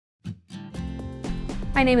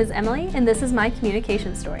My name is Emily, and this is my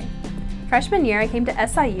communication story. Freshman year, I came to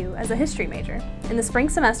SIU as a history major. In the spring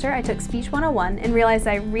semester, I took Speech 101 and realized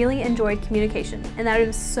I really enjoyed communication and that it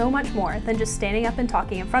was so much more than just standing up and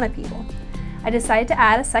talking in front of people. I decided to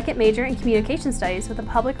add a second major in communication studies with a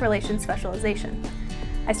public relations specialization.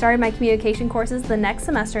 I started my communication courses the next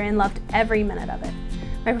semester and loved every minute of it.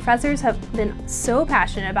 My professors have been so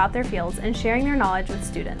passionate about their fields and sharing their knowledge with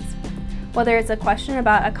students. Whether it's a question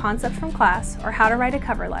about a concept from class or how to write a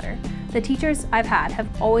cover letter, the teachers I've had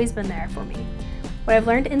have always been there for me. What I've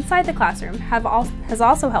learned inside the classroom has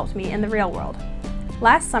also helped me in the real world.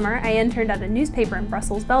 Last summer, I interned at a newspaper in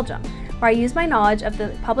Brussels, Belgium, where I used my knowledge of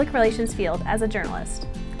the public relations field as a journalist.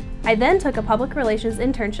 I then took a public relations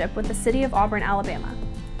internship with the city of Auburn, Alabama.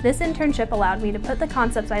 This internship allowed me to put the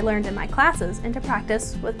concepts I learned in my classes into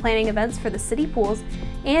practice with planning events for the city pools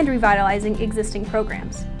and revitalizing existing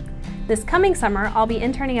programs. This coming summer, I'll be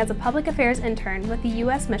interning as a public affairs intern with the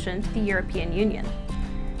U.S. mission to the European Union.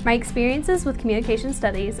 My experiences with communication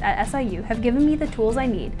studies at SIU have given me the tools I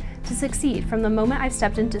need to succeed from the moment I've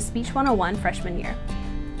stepped into Speech 101 freshman year.